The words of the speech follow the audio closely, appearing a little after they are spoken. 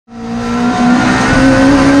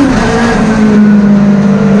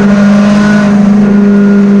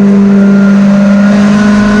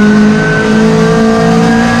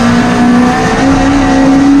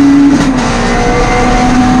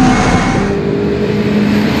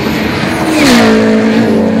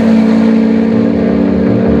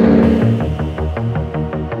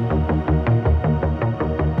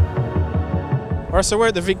Alright, so we're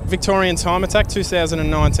at the Victorian Time Attack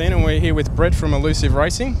 2019 and we're here with Brett from Elusive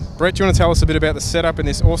Racing. Brett, do you want to tell us a bit about the setup in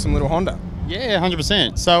this awesome little Honda? Yeah,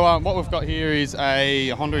 100%. So what we've got here is a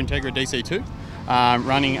Honda Integra DC2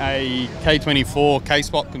 running a K24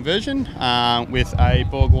 K-Spot conversion with a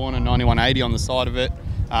Borg Warner 9180 on the side of it.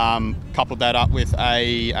 Coupled that up with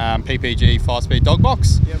a PPG 5-speed dog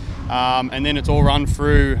box. Yep. And then it's all run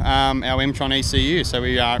through our Emtron ECU. So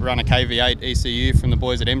we run a KV8 ECU from the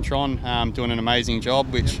boys at Emtron, doing an amazing job,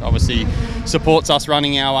 which obviously supports us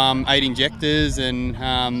running our 8 injectors and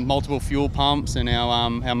multiple fuel pumps and our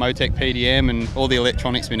Motec PDM and all the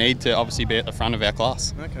electronics we need to obviously be at the front of our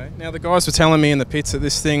class. Okay. Now the guys were telling me in the pits that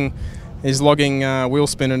this thing is logging wheel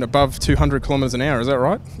spin at above 200 kilometres an hour. Is that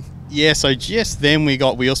right? Yeah, so just then we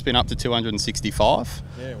got wheel spin up to 265,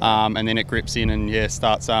 yeah, wow. And then it grips in and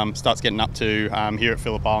starts getting up to here at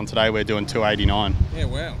Phillip Island today. We're doing 289. Yeah,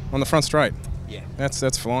 wow. On the front straight. Yeah,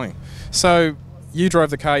 that's flying. So you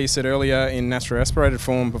drove the car, you said earlier, in naturally aspirated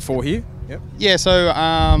form before here. Yep. Yeah, so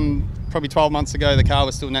probably 12 months ago the car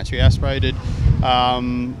was still naturally aspirated.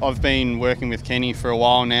 I've been working with Kenny for a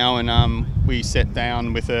while now, and we sat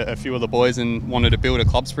down with a few of the boys and wanted to build a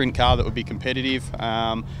Clubsprint car that would be competitive.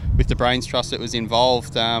 With the brains trust that was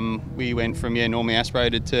involved, we went from normally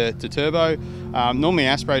aspirated to turbo. Normally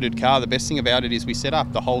aspirated car, the best thing about it is we set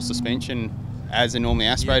up the whole suspension as a normally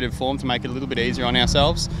aspirated form to make it a little bit easier on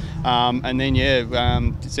ourselves. And then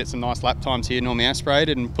set some nice lap times here normally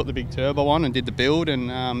aspirated and put the big turbo on and did the build,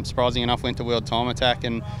 and surprisingly enough went to World Time Attack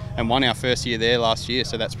and won our first year there last year,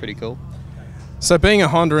 so that's pretty cool. So being a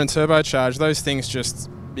Honda and turbocharged, those things just,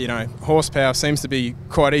 horsepower seems to be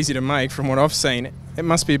quite easy to make from what I've seen. It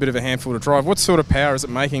must be a bit of a handful to drive. What sort of power is it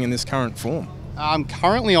making in this current form?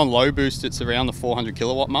 Currently on low boost it's around the 400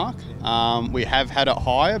 kilowatt mark. We have had it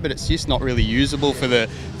higher, but it's just not really usable for the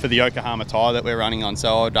Yokohama tyre that we're running on.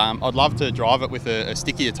 So I'd love to drive it with a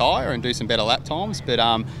stickier tyre and do some better lap times, but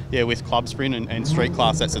with Clubsprint and street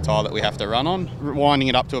class, that's the tyre that we have to run on. Winding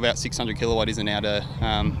it up to about 600 kilowatt isn't out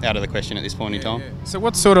of the question at this point in time. Yeah. So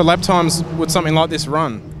what sort of lap times would something like this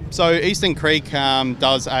run? So Eastern Creek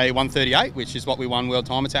does a 138, which is what we won World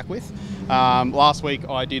Time Attack with. Last week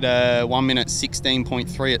I did a 1 minute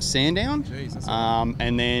 16.3 at Sandown. Jesus.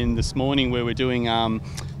 And then this morning we were doing a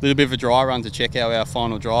little bit of a dry run to check out our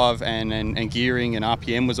final drive and gearing and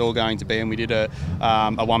RPM was all going to be, and we did a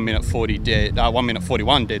 1 minute 40 dead, 1 minute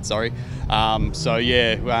 41 dead, sorry.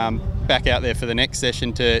 Back out there for the next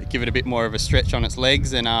session to give it a bit more of a stretch on its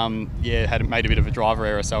legs, and had made a bit of a driver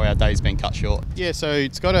error, so our day's been cut short. Yeah, so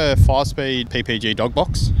it's got a 5-speed PPG dog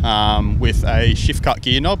box with a shift cut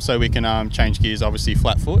gear knob, so we can change gears obviously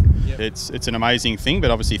flat foot. Yep. It's an amazing thing,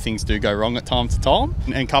 but obviously things do go wrong at time to time.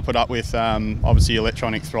 And coupled up with obviously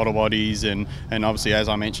electronic throttle bodies and obviously, as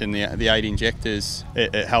I mentioned, the 8 injectors,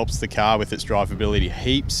 it helps the car with its drivability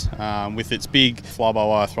heaps. With its big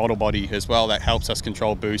fly-by-wire throttle body as well, that helps us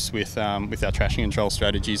control boosts with our traction control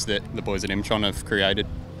strategies that the boys at Emtron have created.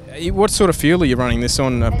 What sort of fuel are you running this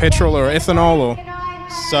on? Petrol or ethanol? Or?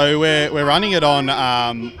 So we're running it on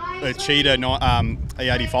a Cheetah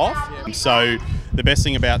E85. So the best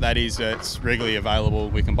thing about that is it's regularly available.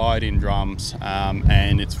 We can buy it in drums,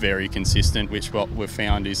 and it's very consistent, which what we've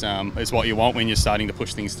found is what you want when you're starting to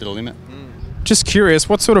push things to the limit. Just curious,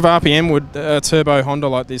 what sort of RPM would a turbo Honda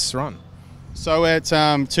like this run? So at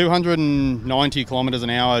 290 kilometres an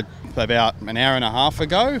hour about an hour and a half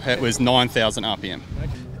ago, it was 9,000 RPM.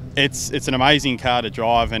 It's an amazing car to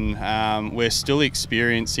drive, and we're still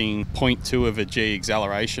experiencing 0.2 of a G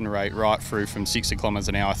acceleration rate right through from 60 kilometres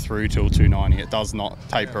an hour through till 290. It does not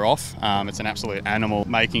taper off. It's an absolute animal.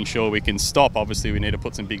 Making sure we can stop, obviously we need to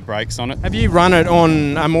put some big brakes on it. Have you run it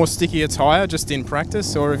on a more stickier tyre just in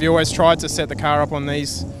practice, or have you always tried to set the car up on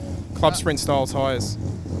these Clubsprint style tyres?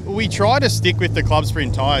 We try to stick with the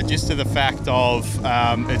Clubsprint tyre just to the fact of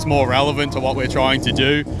it's more relevant to what we're trying to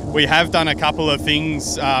do. We have done a couple of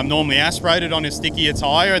things normally aspirated on a stickier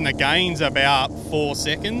tyre, and the gain's about 4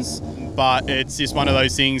 seconds, but it's just one of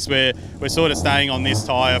those things where we're sort of staying on this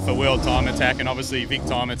tyre for World Time Attack and obviously VIC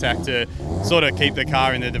Time Attack to sort of keep the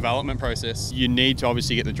car in the development process. You need to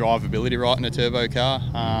obviously get the drivability right in a turbo car.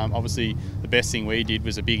 Obviously the best thing we did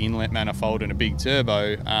was a big inlet manifold and a big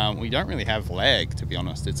turbo. We don't really have lag, to be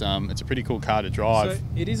honest. It's a pretty cool car to drive. So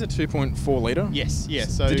it is a 2.4 litre? Yes.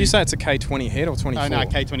 So did you say it's a K20 head or 24? No,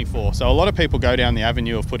 K24. So a lot of people go down the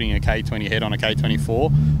avenue of putting a K20 head on a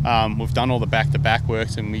K24. We've done all the back-to-back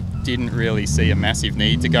works and we didn't really see a massive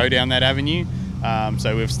need to go down that avenue.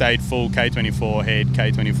 So we've stayed full K24 head,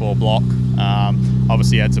 K24 block.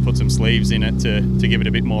 Obviously had to put some sleeves in it to give it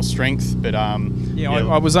a bit more strength. But I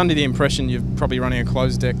was under the impression you're probably running a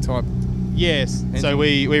closed deck type Yes, so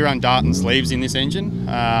we run dart and sleeves in this engine.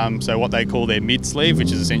 So what they call their mid sleeve,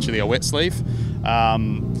 which is essentially a wet sleeve,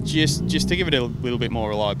 just to give it a little bit more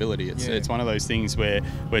reliability. It's one of those things where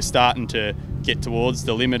we're starting to get towards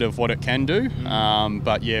the limit of what it can do,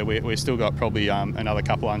 but yeah, we've still got probably another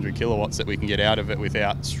couple 100 kilowatts that we can get out of it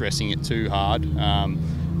without stressing it too hard.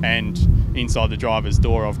 And inside the driver's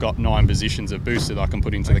door, I've got 9 positions of boost that I can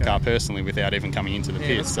put into the car personally without even coming into the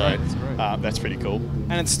pit. So that's pretty cool.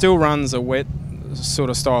 And it still runs a wet sort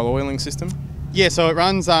of style oiling system? Yeah, so it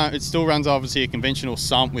runs. It still runs obviously a conventional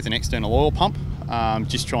sump with an external oil pump,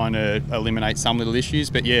 just trying to eliminate some little issues.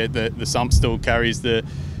 But yeah, the sump still carries the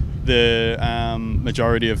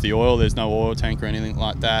majority of the oil. There's no oil tank or anything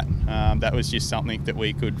like that. That was just something that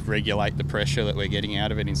we could regulate the pressure that we're getting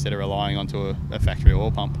out of it instead of relying onto a factory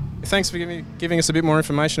oil pump. Thanks for giving us a bit more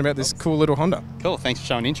information about this cool little Honda. Cool, thanks for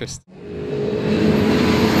showing interest.